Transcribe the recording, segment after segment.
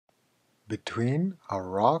Between a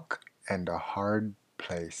rock and a hard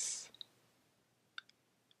place.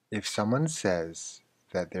 If someone says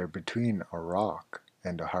that they're between a rock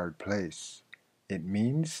and a hard place, it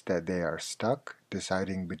means that they are stuck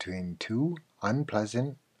deciding between two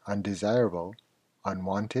unpleasant, undesirable,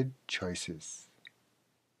 unwanted choices.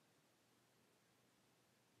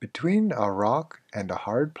 Between a rock and a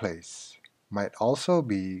hard place might also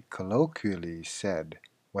be colloquially said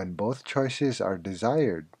when both choices are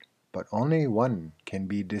desired, but only one can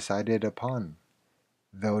be decided upon,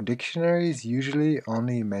 though dictionaries usually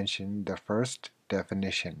only mention the first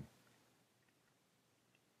definition.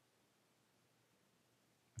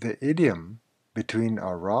 The idiom between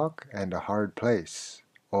a rock and a hard place,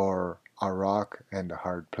 or a rock and a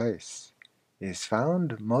hard place, is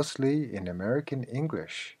found mostly in American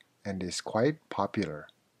English and is quite popular.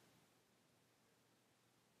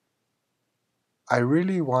 I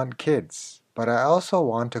really want kids, but I also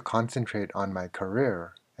want to concentrate on my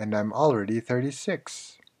career, and I'm already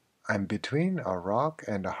 36. I'm between a rock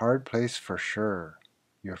and a hard place for sure,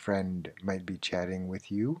 your friend might be chatting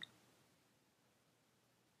with you.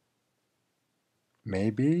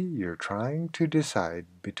 Maybe you're trying to decide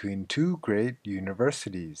between two great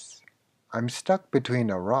universities. I'm stuck between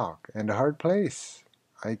a rock and a hard place.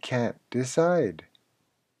 I can't decide.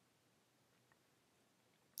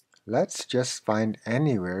 Let's just find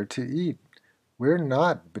anywhere to eat. We're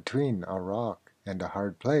not between a rock and a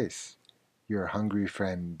hard place, your hungry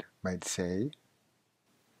friend might say.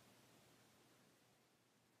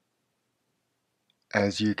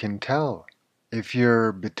 As you can tell, if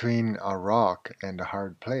you're between a rock and a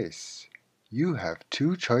hard place, you have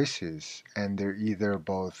two choices, and they're either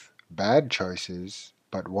both bad choices,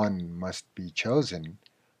 but one must be chosen,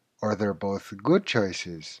 or they're both good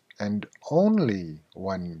choices, and only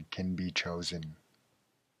one can be chosen.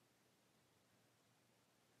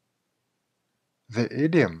 The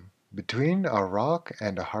idiom between a rock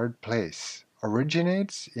and a hard place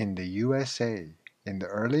originates in the USA in the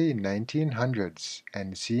early 1900s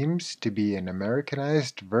and seems to be an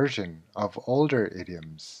Americanized version of older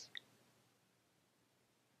idioms.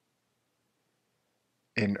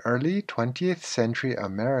 In early 20th century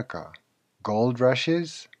America, gold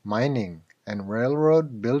rushes, mining, and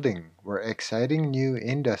railroad building were exciting new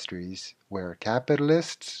industries where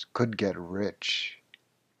capitalists could get rich.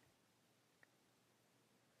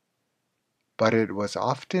 But it was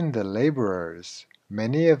often the laborers,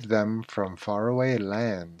 many of them from faraway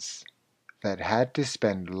lands, that had to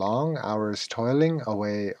spend long hours toiling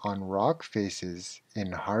away on rock faces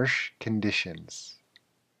in harsh conditions.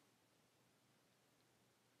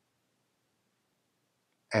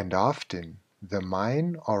 And often the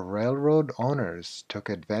mine or railroad owners took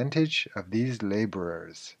advantage of these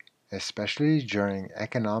laborers, especially during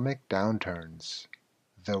economic downturns.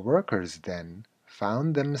 The workers then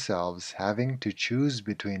found themselves having to choose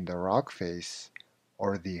between the rock face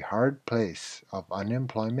or the hard place of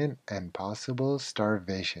unemployment and possible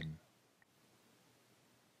starvation.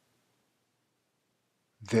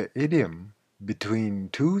 The idiom "between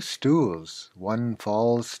two stools one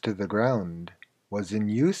falls to the ground" was in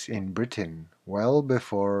use in Britain well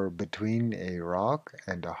before "between a rock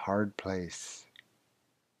and a hard place."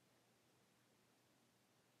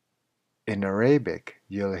 In Arabic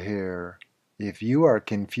you'll hear, "If you are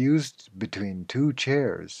confused between two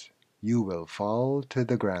chairs, you will fall to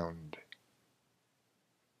the ground."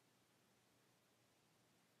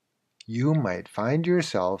 You might find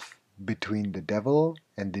yourself between the devil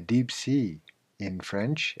and the deep sea in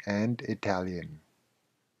French and Italian.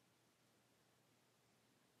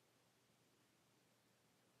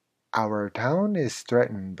 Our town is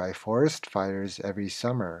threatened by forest fires every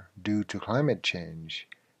summer due to climate change,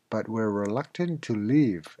 but we're reluctant to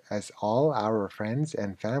leave as all our friends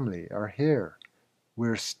and family are here.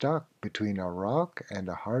 We're stuck between a rock and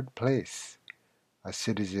a hard place, a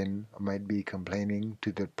citizen might be complaining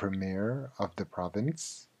to the premier of the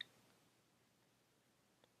province.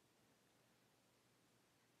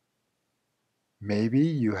 Maybe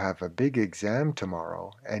you have a big exam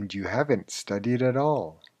tomorrow and you haven't studied at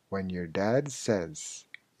all when your dad says,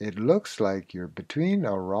 "It looks like you're between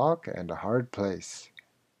a rock and a hard place.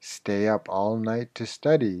 Stay up all night to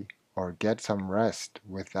study or get some rest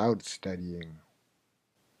without studying."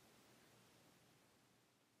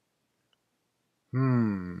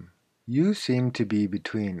 You seem to be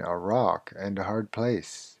between a rock and a hard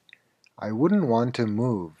place. I wouldn't want to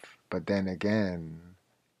move, but then again,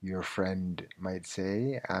 your friend might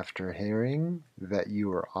say after hearing that you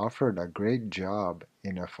were offered a great job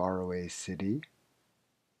in a faraway city.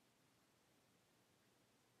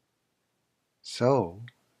 So,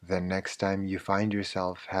 The next time you find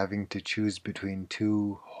yourself having to choose between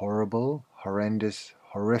two horrible, horrendous,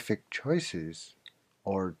 horrific choices,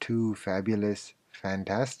 or two fabulous,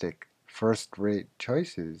 fantastic, first-rate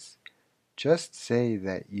choices, just say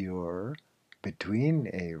that you're between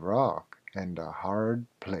a rock and a hard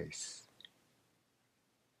place.